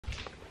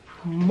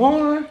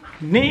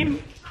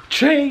morning,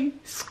 Trey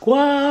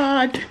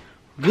Squad.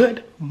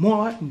 Good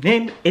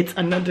morning. It's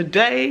another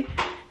day,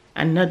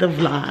 another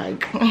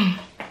vlog. Y'all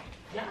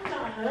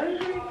not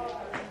hungry?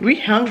 We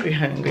hungry.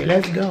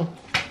 Let's go.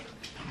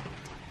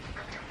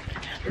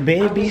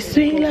 Baby,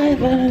 sweet life,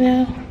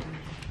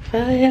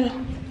 fire.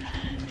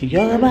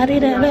 Your body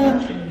that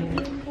love.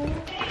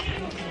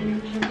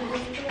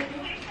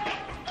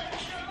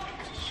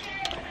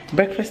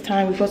 Breakfast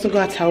time. We've also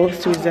got towels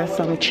to use as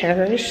some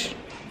cherish.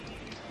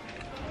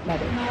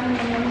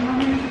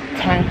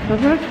 Time for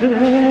breakfast.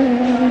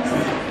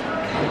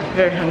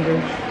 Very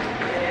hungry.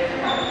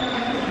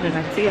 Good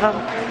night to y'all.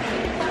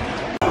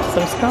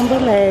 Some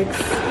scrambled eggs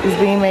is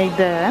being made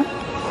there.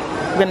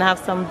 We're gonna have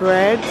some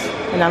bread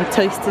and I'm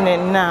toasting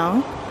it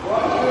now.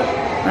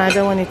 I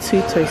don't want it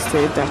too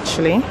toasted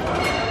actually.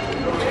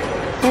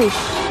 Hey.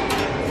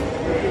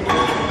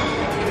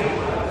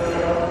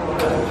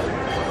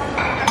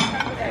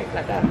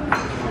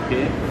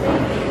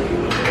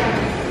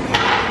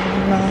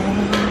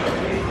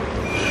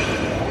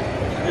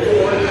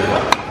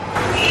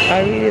 I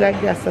really like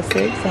the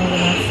sausage, so I'm gonna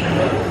have some.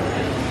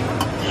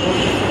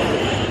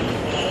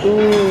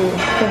 Ooh,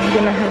 so I'm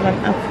gonna have an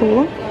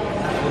apple.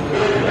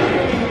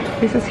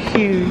 This is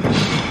huge.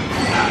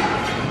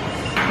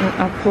 An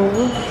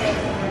apple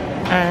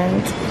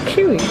and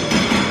kiwi.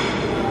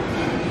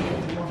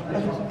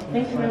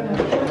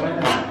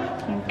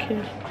 Thank you.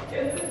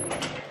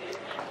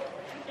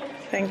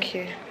 Thank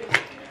you.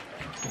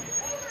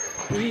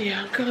 We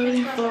are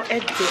going for a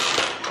dip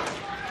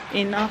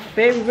in our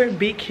favorite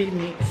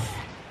bikinis.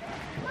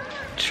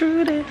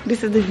 Truly,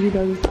 this is the view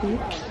that we see.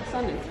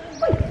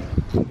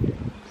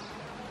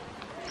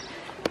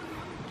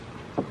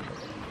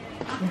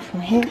 And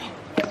from here.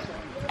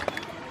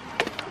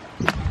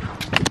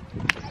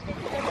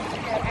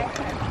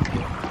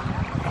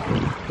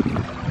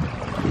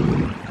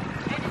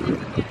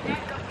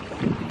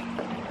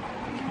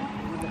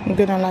 I'm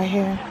gonna lie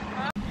here.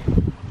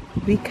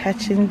 We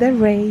catching the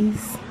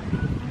rays.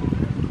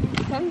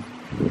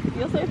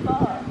 You're so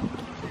far.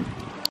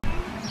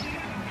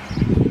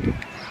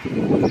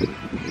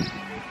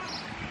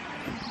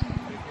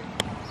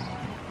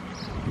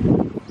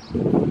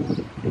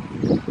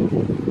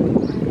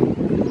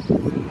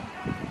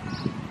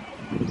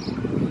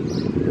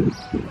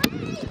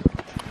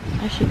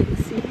 As you can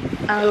see,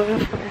 I'm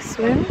going for a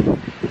swim.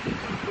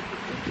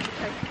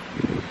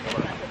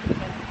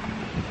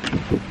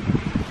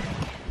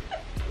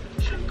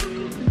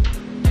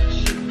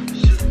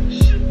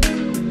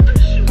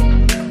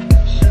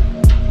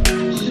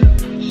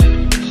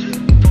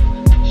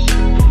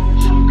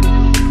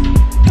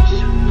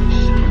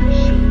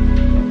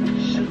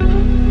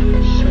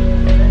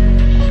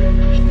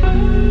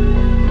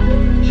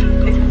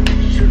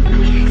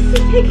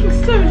 Taking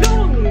so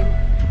long.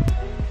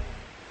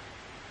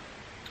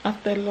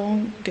 After a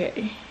long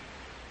day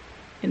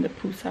in the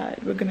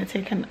poolside, we're gonna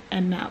take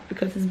a nap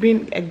because it's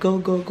been a go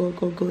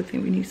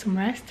thing. We need some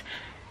rest.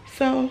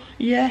 So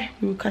yeah,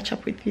 we will catch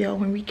up with y'all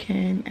when we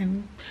can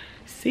and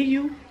see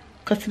you.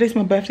 Cause today's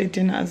my birthday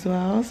dinner as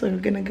well. So we're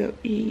gonna go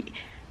eat,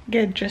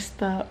 get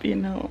dressed up, you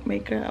know,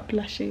 makeup,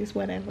 lashes,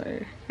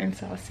 whatever. And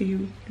so I'll see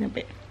you in a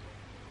bit.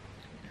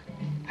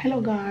 Hello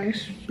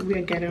guys, we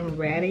are getting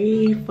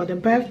ready for the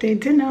birthday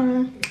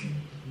dinner.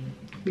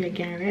 We are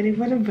getting ready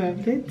for the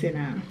birthday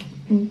dinner.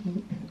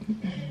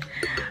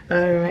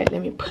 All right,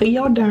 let me put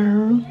y'all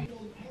down.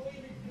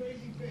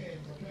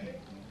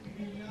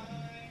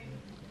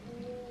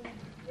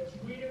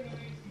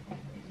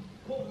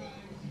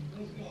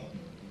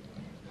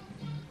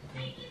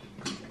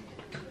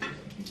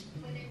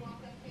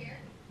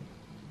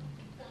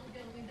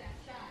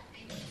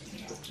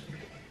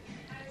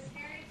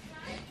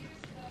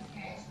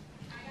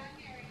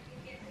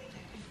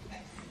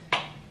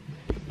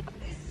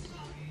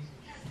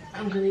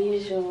 I'm gonna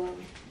use your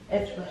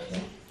edge brush.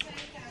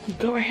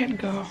 Go ahead,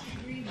 girl.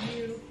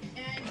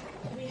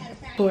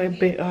 For a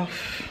bit of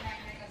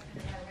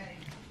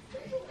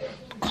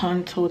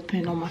contour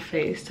thing on my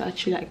face to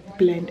actually like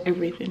blend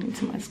everything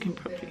into my skin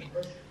properly.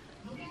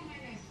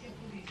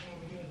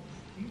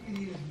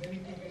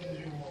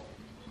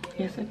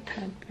 Yes, a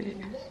tad bit.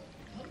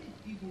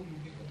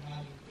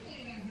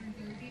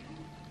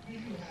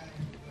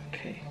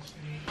 Okay.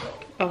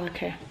 Oh,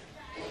 okay.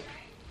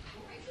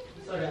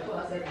 Sorry, I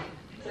thought I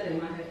said it in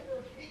my head.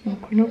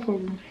 Okay, no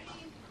problem.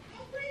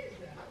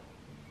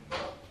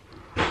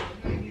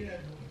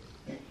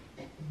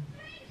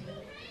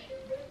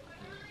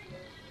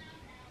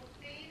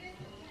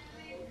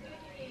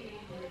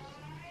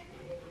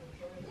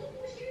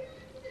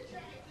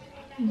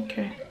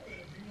 Okay.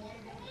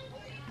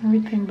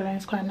 Everything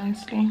blends quite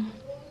nicely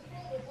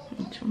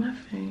into my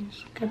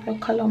face. Get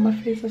that color on my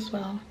face as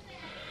well.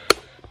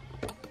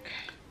 Okay.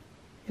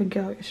 Your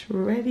girl is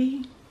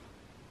ready.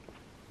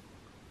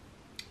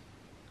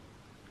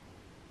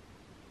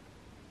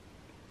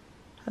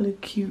 I look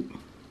cute.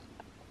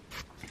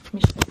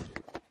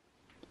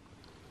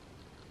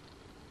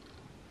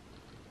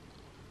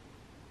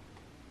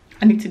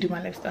 I need to do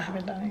my lips, I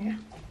haven't done it yet.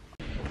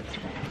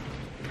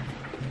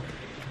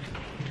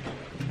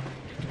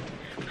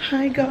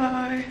 Hi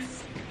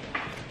guys,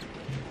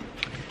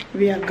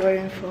 we are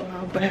going for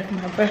my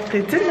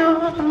birthday dinner.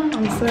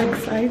 I'm so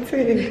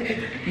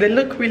excited. The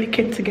look really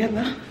came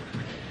together.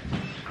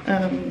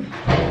 I'm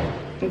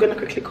gonna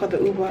quickly call the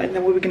Uber, and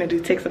then what we're gonna do,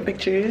 take some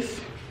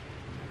pictures.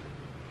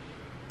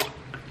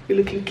 You're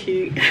looking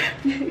cute.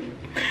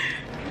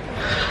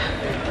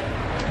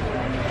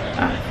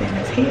 Our thing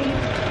is here.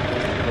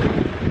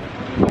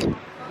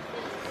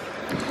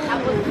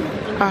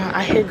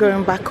 I hate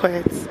going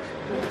backwards.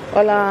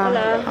 Hola.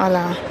 Hola.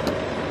 Hola.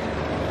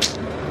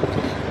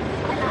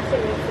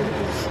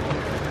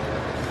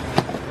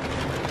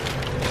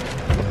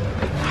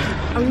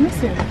 I'm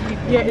missing.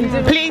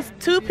 Yeah. Please,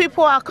 2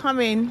 people are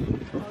coming.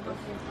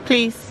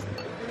 Please.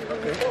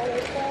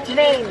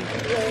 Janine,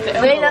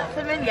 are they not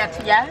familiar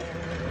to you?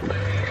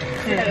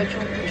 Yeah.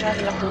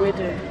 Driving like a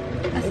widow.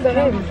 That's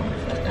him.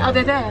 Oh,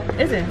 they're there.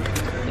 Is it?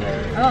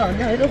 Yeah. Oh,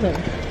 no, it doesn't.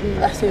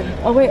 That's him.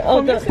 Oh, wait.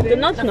 Oh, the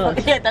nudge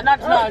nudge. Yeah, the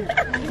nudge nudge.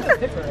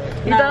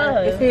 He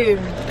does. It's him.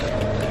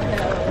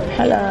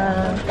 Hello.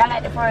 I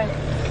like the forest.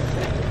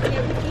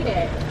 Yeah, we eat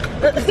it.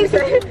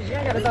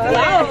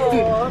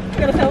 Wow.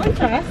 Gotta tell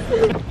interest.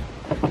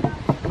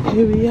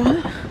 Here we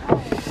are.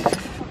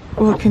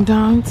 Walking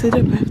down to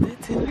the birthday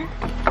dinner.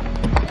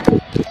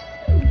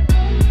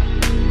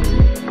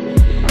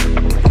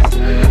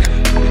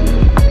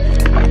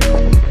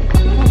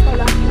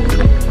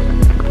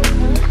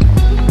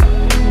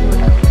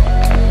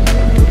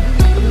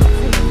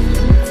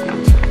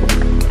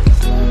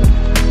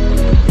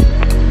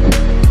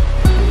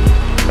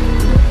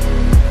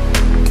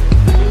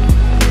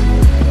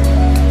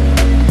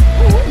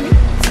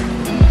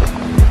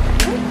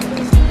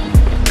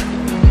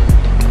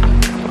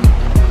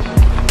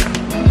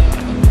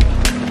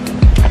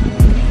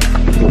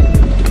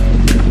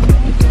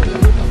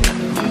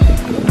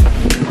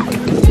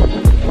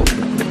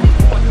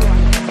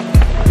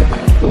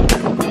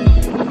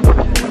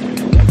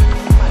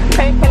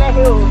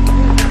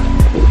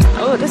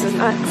 Oh, this is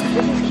nice.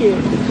 This is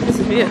cute. This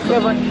is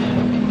beautiful. Yeah,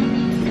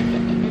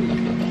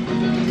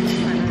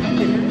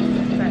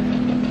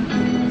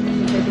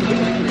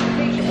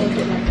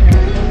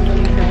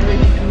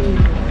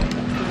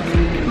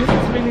 This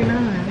is really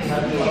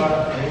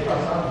nice.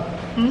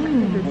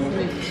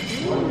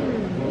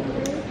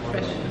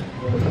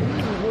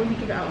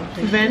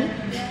 Ven?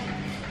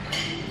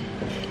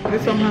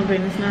 This one have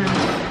Ven, it's nice.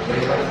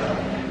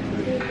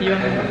 Yeah.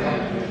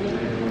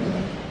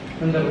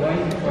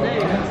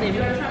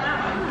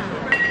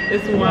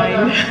 It's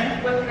wine.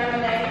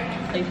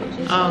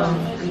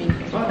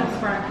 that's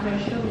right.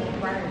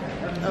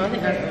 Oh, I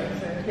think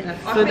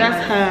that's. So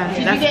that's her.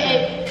 Did you get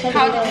it?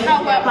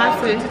 How well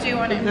Pass it. did you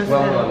want it? That's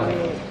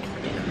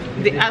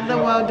her. The other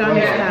well done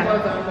is her.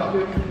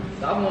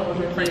 The other one was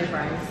with French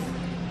fries.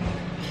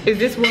 Is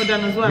this well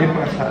done as well?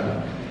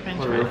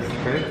 French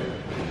fries.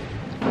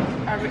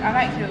 I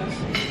like yours.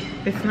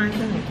 It's nice,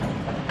 isn't it?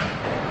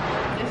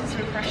 This is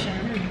refreshing.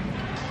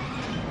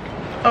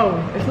 Oh,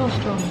 it's not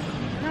strong.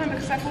 No,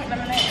 because I bought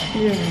lemonade.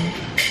 Yeah.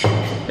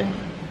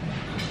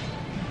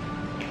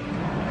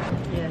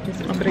 Yeah, this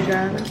is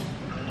Obrigada.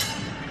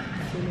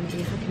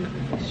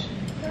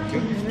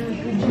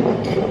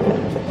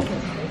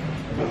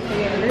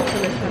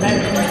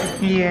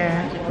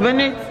 Yeah. When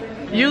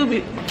you'll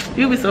be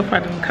so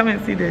proud of me. Come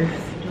and see this.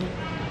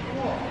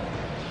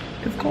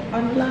 It's called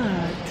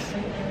unlocked.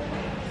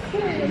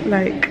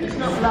 Like, it's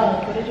not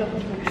loud, but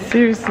it's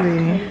seriously.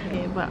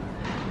 yeah, but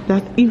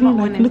That even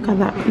like look at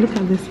that. Look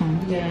at this one.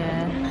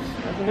 yeah.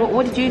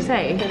 What did you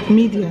say?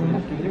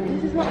 Medium.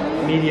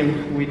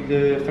 Medium with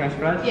the French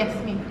fries? Yes,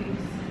 me please.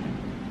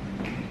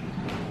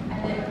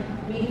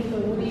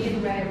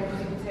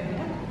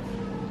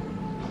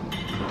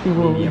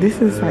 Whoa,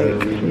 this is like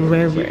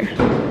rare.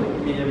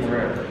 Medium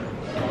rare.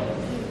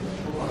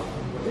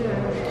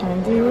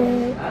 Candy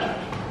red,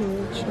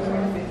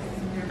 culture,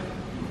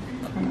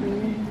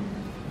 candy.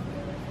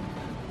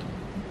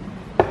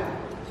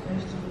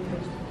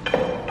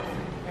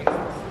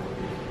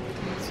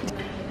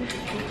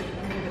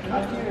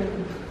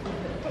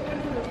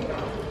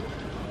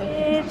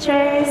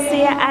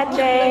 Tracy,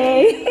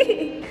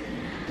 Adjei.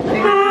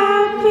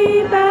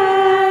 Happy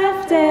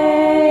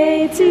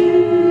birthday to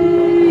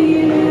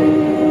you.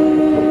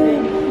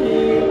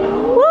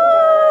 Woo!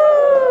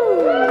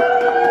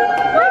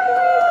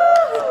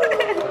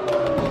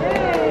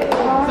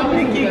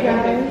 Thank you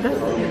guys. That's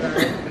so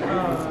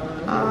nice.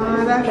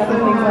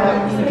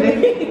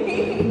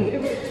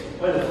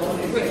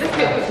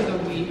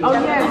 Oh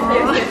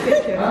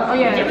yeah. Oh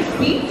yeah.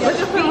 Where's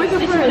your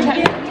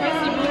friend?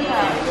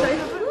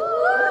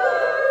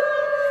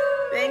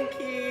 Thank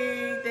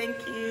you. Thank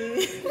you.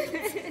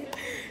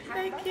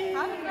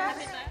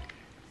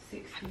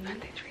 Happy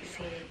birthday,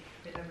 Tracy.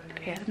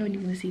 Okay, I don't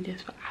even want to see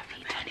this, but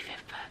happy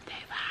 25th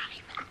birthday,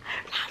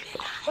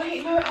 bye.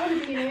 Wait, no, I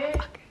want to be in it.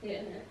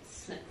 Yeah,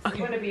 Okay.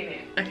 I want to be in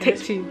it. Okay. Take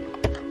 2.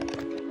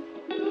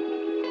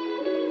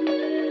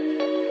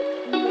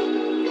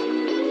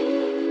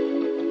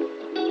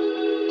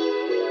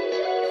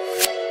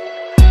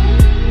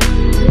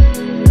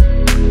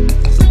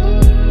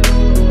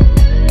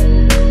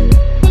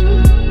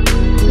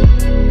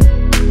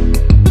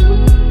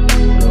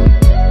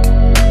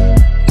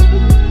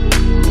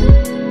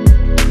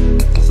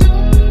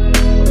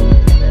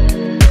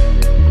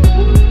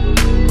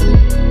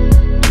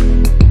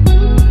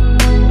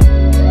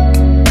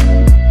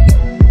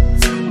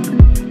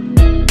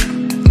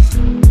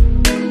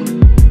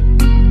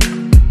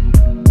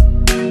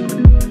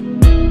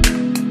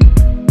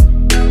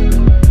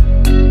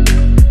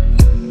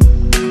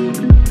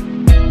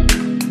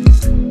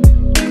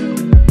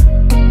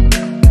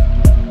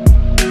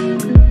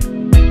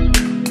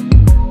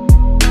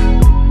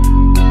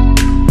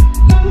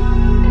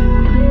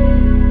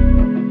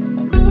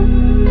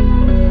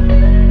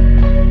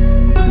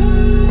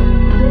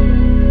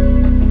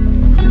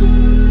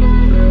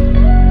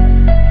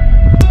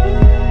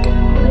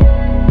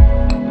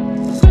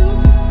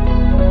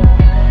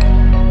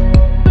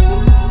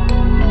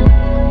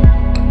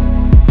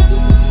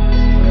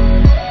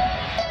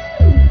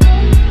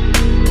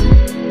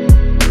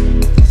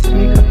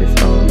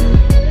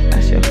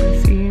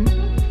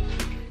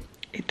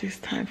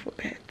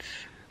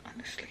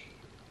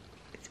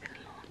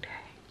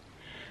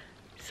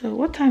 So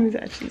what time is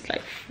it actually? It's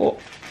like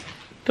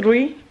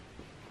 3,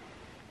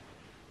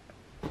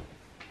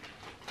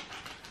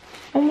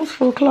 almost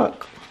 4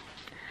 o'clock.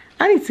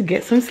 I need to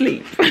get some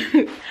sleep.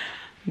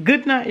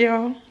 Good night,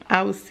 y'all.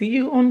 I will see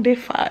you on day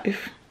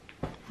 5.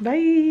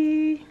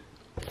 Bye.